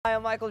Hi,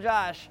 I'm Michael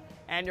Josh,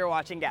 and you're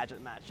watching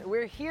GadgetMatch.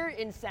 We're here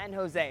in San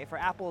Jose for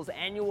Apple's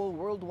annual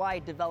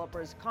Worldwide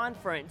Developers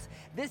Conference.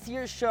 This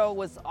year's show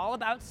was all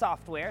about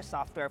software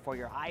for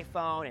your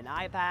iPhone and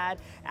iPad,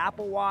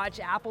 Apple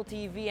Watch, Apple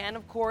TV, and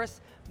of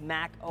course,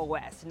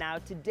 macOS. Now,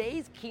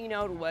 today's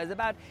keynote was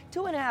about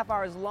 2.5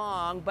 hours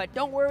long, but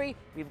don't worry,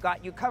 we've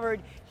got you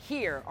covered.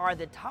 Here are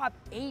the top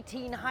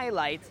 18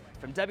 highlights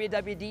from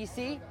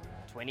WWDC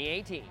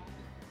 2018.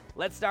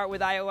 Let's start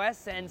with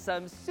iOS and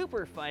some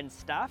super fun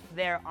stuff.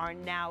 There are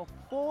now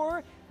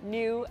 4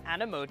 new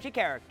Animoji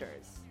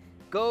characters: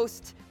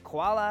 Ghost,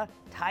 Koala,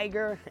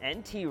 Tiger,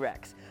 and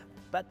T-Rex.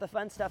 But the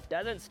fun stuff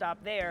doesn't stop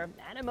there.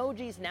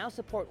 Animojis now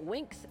support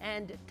winks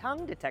and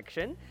tongue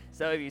detection,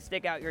 so if you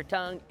stick out your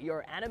tongue,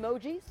 your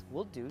Animojis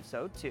will do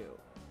so too.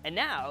 And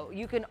now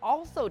you can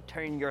also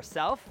turn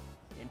yourself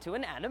into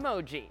an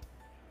Animoji.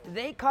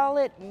 They call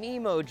it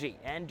Memoji,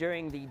 and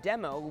during the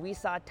demo, we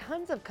saw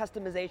tons of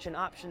customization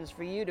options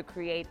for you to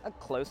create a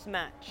close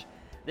match.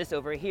 This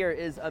over here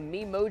is a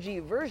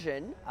Memoji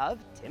version of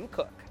Tim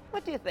Cook.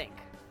 What do you think?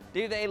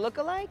 Do they look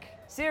alike?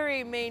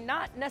 Siri may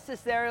not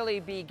necessarily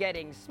be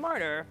getting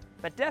smarter,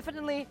 but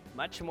definitely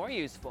much more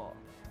useful.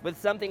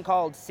 With something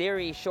called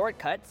Siri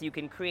Shortcuts, you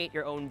can create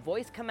your own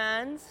voice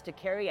commands to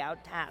carry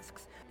out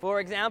tasks.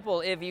 For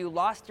example, if you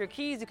lost your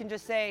keys, you can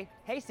just say,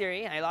 "Hey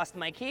Siri, I lost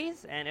my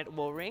keys," and it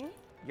will ring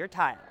your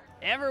tile.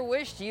 Ever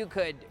wished you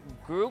could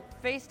group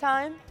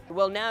FaceTime?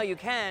 Well, now you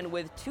can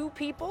with 2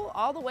 people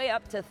all the way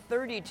up to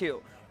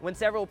 32. When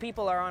several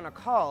people are on a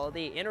call,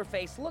 the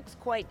interface looks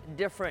quite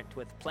different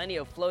with plenty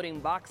of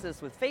floating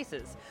boxes with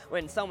faces.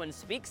 When someone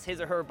speaks,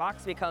 his or her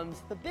box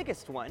becomes the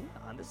biggest one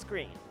on the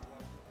screen.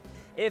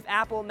 If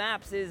Apple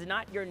Maps is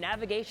not your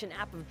navigation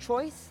app of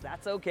choice,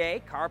 that's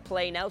okay.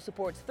 CarPlay now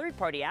supports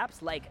third-party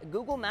apps like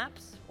Google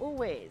Maps or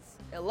Waze.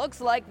 It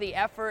looks like the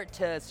effort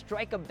to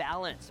strike a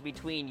balance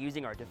between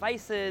using our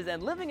devices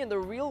and living in the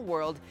real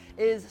world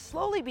is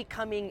slowly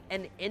becoming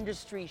an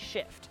industry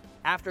shift.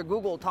 After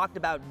Google talked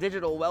about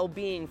digital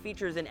well-being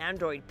features in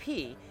Android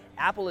P,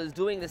 Apple is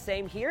doing the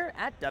same here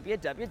at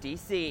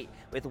WWDC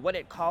with what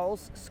it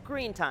calls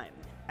ScreenTime.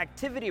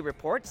 Activity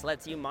Reports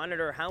lets you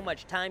monitor how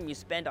much time you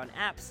spend on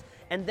apps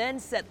and then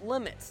set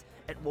limits.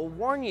 It will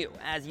warn you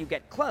as you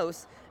get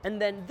close, and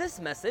then this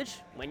message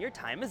when your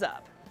time is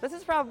up. This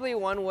is probably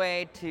one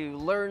way to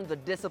learn the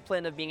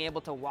discipline of being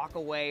able to walk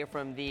away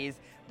from these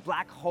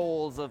black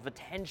holes of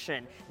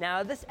attention.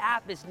 Now, this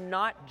app is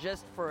not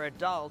just for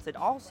adults, it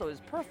also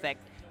is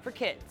perfect for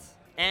kids.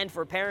 And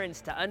for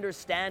parents to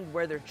understand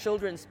where their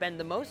children spend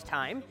the most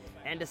time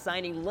and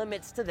assigning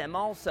limits to them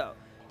also.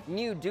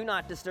 New Do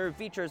Not Disturb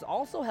features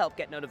also help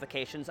get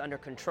notifications under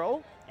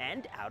control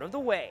and out of the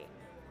way.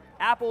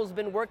 Apple's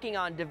been working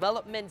on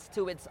developments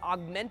to its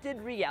augmented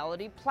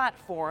reality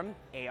platform,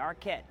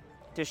 ARKit.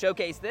 To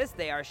showcase this,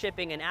 they are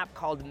shipping an app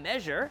called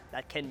Measure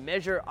that can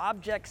measure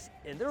objects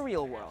in the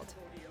real world.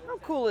 How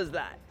cool is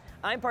that?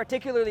 I'm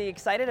particularly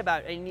excited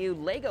about a new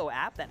Lego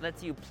app that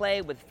lets you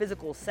play with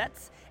physical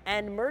sets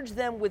and merge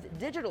them with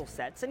digital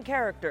sets and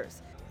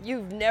characters.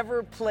 You've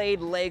never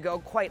played Lego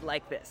quite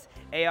like this.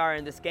 AR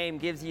in this game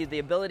gives you the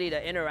ability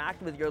to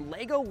interact with your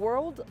Lego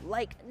world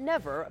like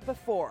never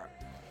before.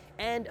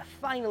 And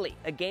finally,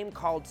 a game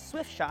called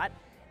SwiftShot,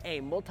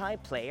 a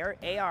multiplayer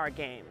AR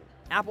game.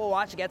 Apple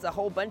Watch gets a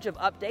whole bunch of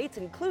updates,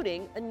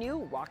 including a new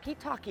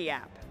Walkie-Talkie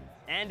app.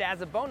 And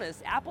as a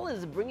bonus, Apple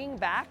is bringing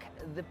back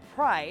the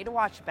Pride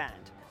watch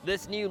band.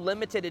 This new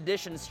limited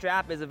edition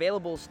strap is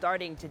available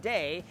starting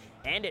today,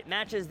 and it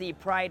matches the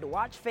Pride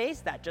watch face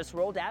that just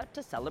rolled out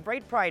to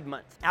celebrate Pride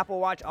Month. Apple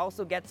Watch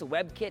also gets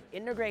WebKit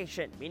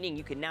Integration, meaning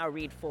you can now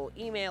read full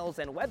emails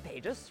and web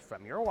pages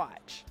from your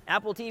watch.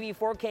 Apple TV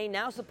 4K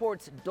now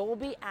supports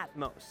Dolby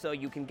Atmos, so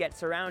you can get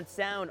surround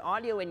sound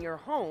audio in your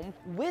home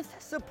with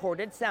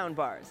supported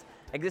soundbars.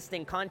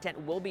 Existing content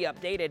will be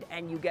updated,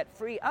 and you get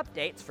free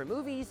updates for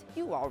movies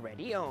you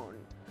already own.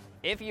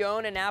 If you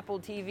own an Apple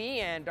TV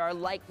and are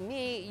like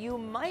me, you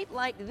might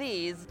like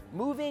these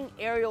moving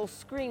aerial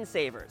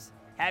screensavers.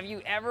 Have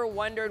you ever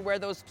wondered where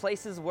those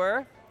places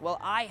were? Well,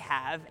 I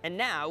have, and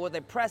now with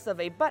a press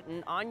of a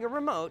button on your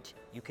remote,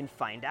 you can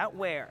find out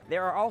where.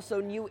 There are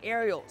also new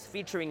aerials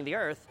featuring the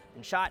Earth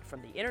and shot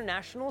from the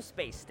International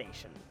Space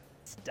Station.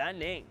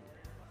 Stunning.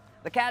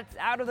 The cat's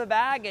out of the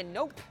bag, and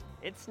nope,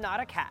 it's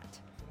not a cat.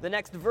 The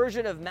next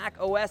version of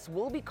macOS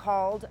will be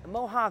called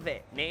Mojave,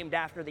 named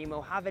after the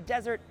Mojave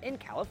Desert in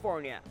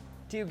California.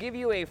 To give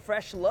you a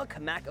fresh look,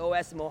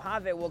 macOS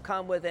Mojave will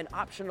come with an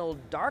optional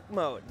dark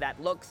mode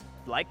that looks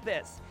like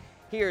this.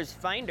 Here's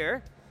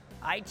Finder,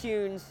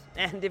 iTunes,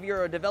 and if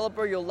you're a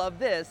developer, you'll love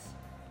this,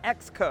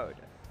 Xcode.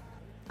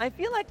 I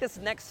feel like this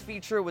next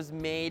feature was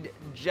made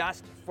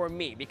just for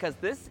me because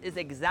this is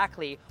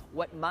exactly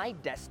what my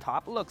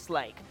desktop looks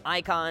like.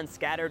 Icons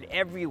scattered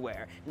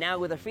everywhere. Now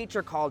with a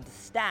feature called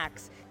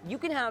Stacks, you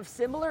can have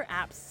similar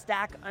apps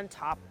stack on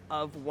top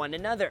of one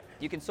another.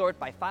 You can sort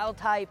by file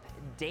type,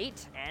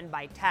 date, and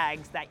by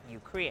tags that you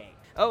create.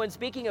 Oh, and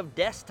speaking of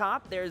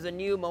desktop, there's a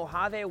new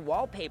Mojave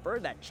wallpaper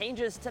that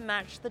changes to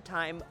match the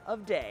time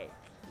of day.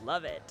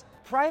 Love it.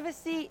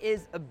 Privacy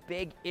is a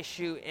big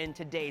issue in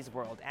today's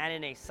world, and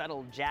in a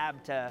subtle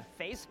jab to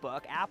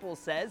Facebook, Apple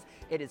says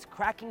it is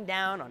cracking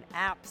down on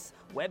apps,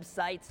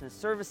 websites, and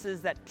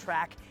services that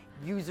track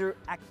user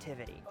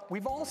activity.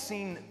 We've all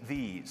seen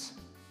these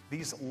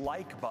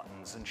like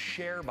buttons and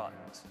share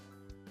buttons,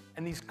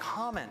 and these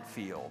comment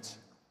fields.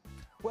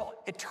 Well,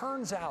 it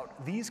turns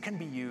out these can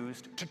be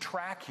used to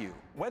track you,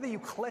 whether you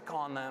click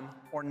on them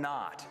or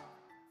not.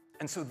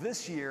 And so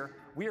this year,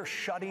 we are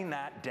shutting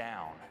that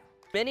down.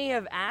 Many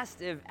have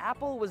asked if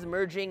Apple was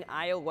merging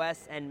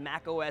iOS and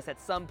macOS at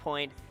some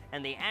point,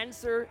 and the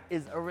answer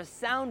is a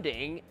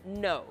resounding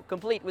no,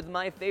 complete with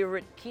my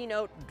favorite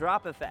keynote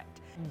drop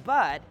effect.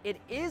 But it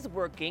is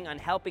working on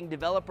helping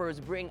developers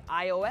bring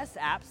iOS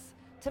apps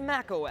to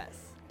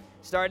macOS.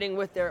 Starting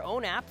with their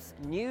own apps,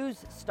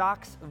 News,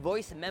 Stocks,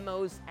 Voice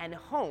Memos, and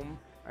Home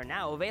are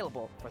now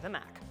available for the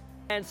Mac.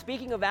 And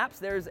speaking of apps,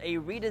 there's a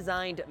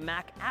redesigned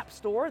Mac App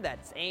Store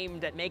that's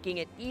aimed at making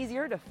it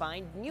easier to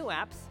find new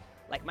apps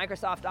like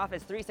Microsoft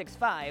Office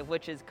 365,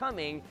 which is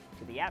coming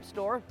to the App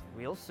Store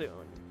real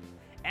soon.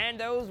 And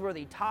those were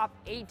the top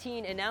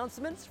 18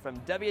 announcements from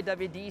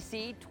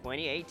WWDC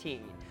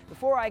 2018.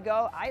 Before I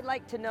go, I'd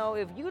like to know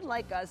if you'd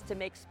like us to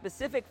make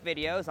specific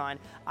videos on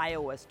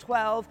iOS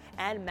 12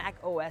 and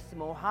macOS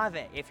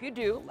Mojave. If you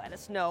do, let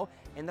us know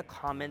in the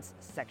comments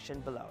section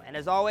below. And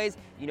as always,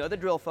 you know the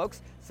drill,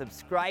 folks.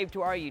 Subscribe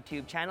to our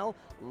YouTube channel,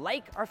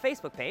 like our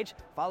Facebook page,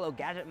 follow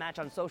GadgetMatch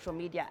on social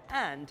media,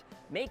 and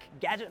make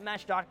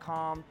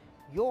GadgetMatch.com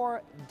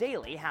your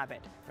daily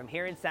habit. From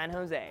here in San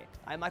Jose,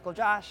 I'm Michael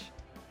Josh.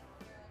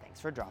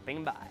 Thanks for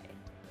dropping by.